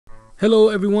Hello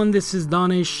everyone, this is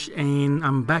Danish and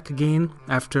I'm back again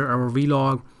after our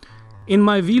vlog. In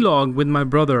my vlog with my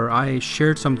brother, I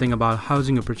shared something about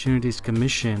Housing Opportunities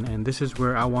Commission, and this is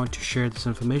where I want to share this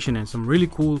information and some really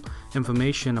cool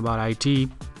information about IT,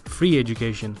 free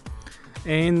education.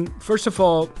 And first of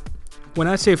all, when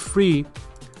I say free,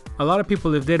 a lot of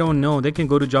people, if they don't know, they can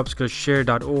go to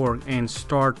jobskillshare.org and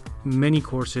start many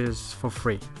courses for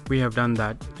free. We have done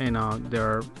that, and there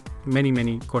are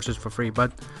many courses for free,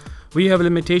 but we have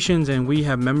limitations and we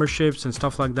have memberships and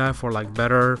stuff like that for like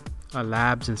better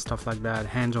labs and stuff like that,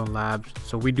 hands-on labs.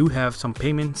 So we do have some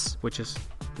payments, which is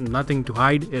nothing to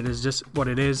hide. It is just what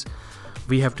it is.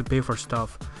 We have to pay for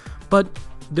stuff. But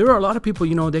there are a lot of people,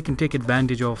 they can take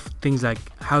advantage of things like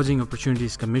Housing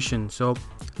Opportunities Commission. So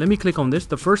let me click on this.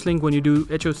 The first link, when you do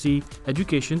HOC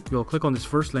education, you'll click on this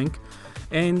first link,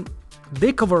 and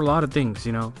they cover a lot of things.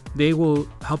 They will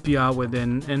help you out with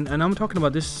and I'm talking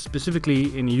about this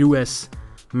specifically in US,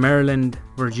 Maryland,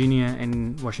 Virginia,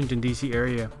 and Washington DC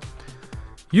area.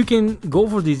 You can go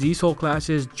for these ESOL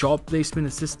classes, job placement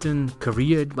assistant,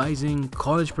 career advising,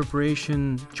 college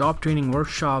preparation, job training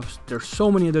workshops. There's so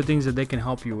many other things that they can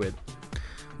help you with.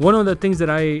 One of the things that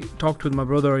I talked with my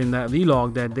brother in that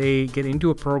vlog, that they get into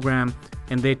a program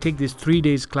and they take this 3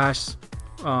 days class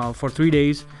for 3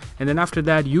 days, and then after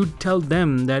that you tell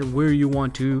them that where you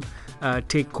want to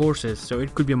take courses. So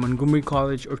it could be a Montgomery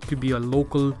college, or it could be a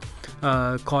local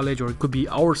college, or it could be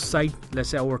our site, let's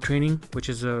say our training, which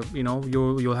is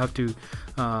you'll have to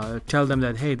tell them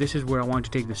that, hey, this is where I want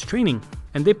to take this training,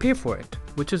 and they pay for it,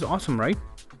 which is awesome, right?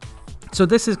 So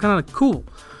this is kind of cool.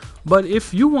 But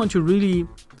if you want to really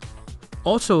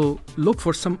also look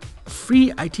for some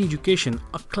free IT education,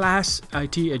 a class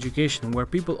IT education where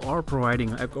people are providing,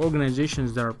 like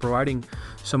organizations that are providing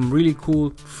some really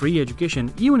cool free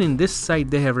education. Even in this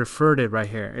site, they have referred it right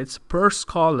here. It's per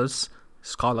Scholars.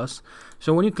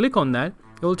 So when you click on that,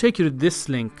 it will take you to this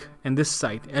link and this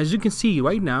site. As you can see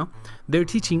right now, they're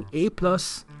teaching A+,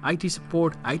 IT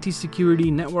support, IT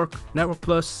security, network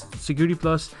plus, security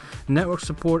plus, network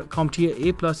support, CompTIA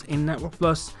A+, and network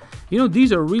plus.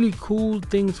 These are really cool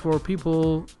things for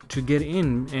people to get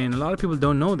in, and a lot of people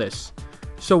don't know this.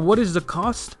 So what is the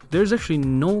cost? There's actually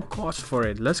no cost for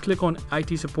it. Let's click on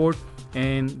IT support,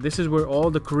 and this is where all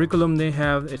the curriculum they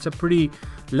have. It's a pretty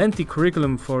lengthy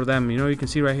curriculum for them. You can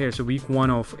see right here. So week 1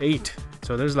 of 8.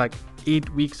 So there's like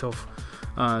 8 weeks of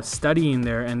study in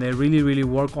there, and they really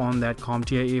work on that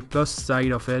CompTIA A+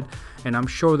 side of it, and I'm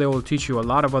sure they will teach you a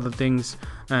lot of other things,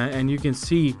 and you can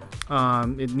see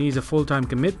it needs a full-time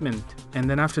commitment. And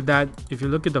then after that, if you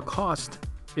look at the cost,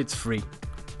 it's free.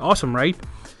 Awesome, right?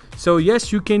 So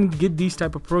yes, you can get these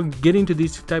type of get into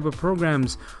these type of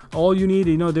programs. All you need,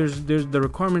 there's the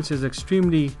requirements is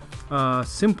extremely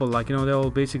simple. Like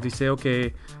they'll basically say,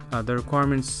 okay, the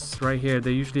requirements right here.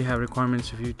 They usually have requirements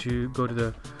for you to go to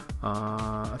the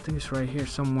I think it's right here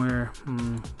somewhere.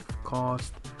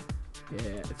 Cost,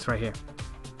 yeah, it's right here.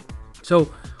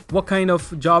 So what kind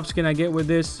of jobs can I get with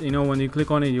this? When you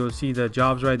click on it, you'll see the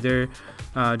jobs right there.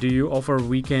 Do you offer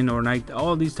weekend or night?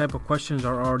 All these type of questions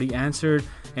are already answered,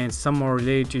 and some are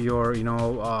related to your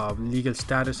legal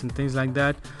status and things like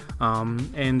that.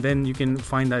 And then you can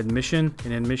find the admission.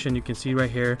 In admission, you can see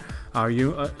right here, are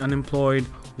you unemployed,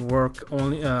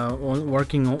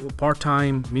 working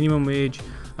part-time, minimum wage,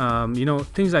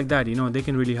 things like that. They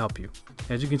can really help you.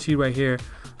 As you can see right here,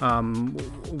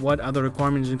 what other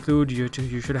requirements include: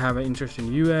 you should have an interest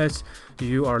in US,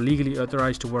 you are legally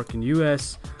authorized to work in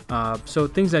US. So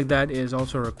things like that is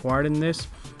also required in this.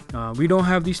 We don't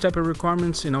have these type of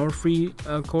requirements in our free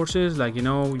courses. Like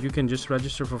you can just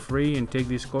register for free and take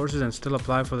these courses and still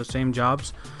apply for the same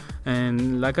jobs.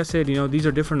 And like I said, these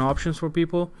are different options for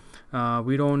people.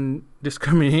 We don't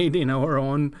discriminate in our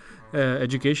own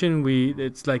education.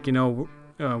 It's like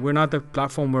we're not the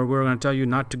platform where we're going to tell you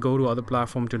not to go to other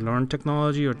platform to learn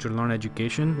technology or to learn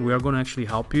education. We are going to actually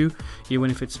help you, even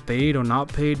if it's paid or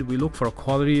not paid. We look for a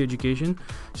quality education.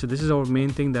 So this is our main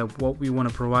thing, that what we want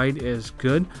to provide is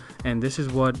good, and this is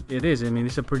what it is. I mean,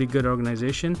 it's a pretty good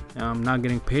organization. I'm not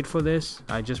getting paid for this.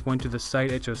 I just went to the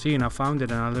site HOC and I found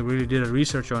it, and I really did a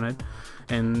research on it,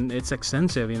 and it's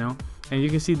extensive, And you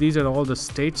can see these are all the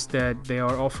states that they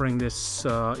are offering this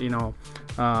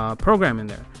program in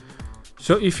there.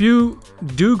 So if you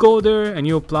do go there and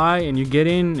you apply and you get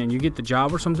in and you get the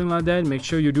job or something like that, make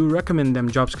sure you do recommend them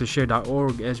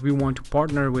jobskillshare.org, as we want to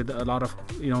partner with a lot of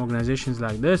organizations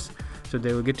like this, so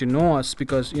they will get to know us,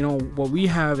 because what we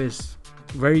have is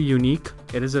very unique.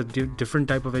 It is a different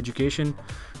type of education.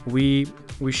 We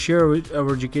share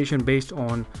our education based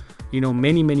on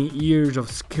many years of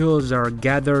skills that are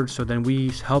gathered. So then we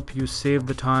help you save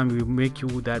the time. We make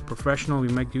you that professional. We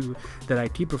make you that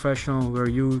IT professional where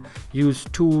you use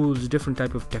tools, different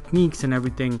type of techniques and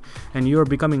everything, and you're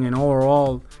becoming an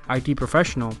overall IT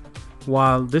professional.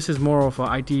 While this is more of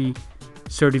a IT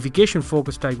certification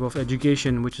focused type of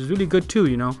education, which is really good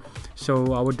too.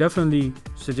 So I would definitely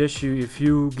suggest you, if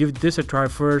you give this a try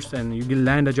first and you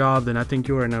land a job, then I think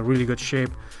you're in a really good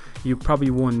shape. You probably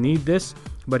won't need this,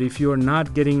 but if you're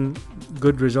not getting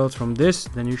good results from this,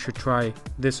 then you should try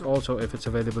this also if it's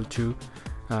available to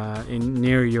in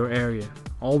near your area.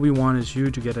 All we want is you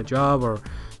to get a job, or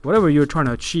whatever you're trying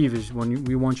to achieve is when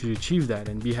we want you to achieve that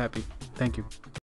and be happy. Thank you.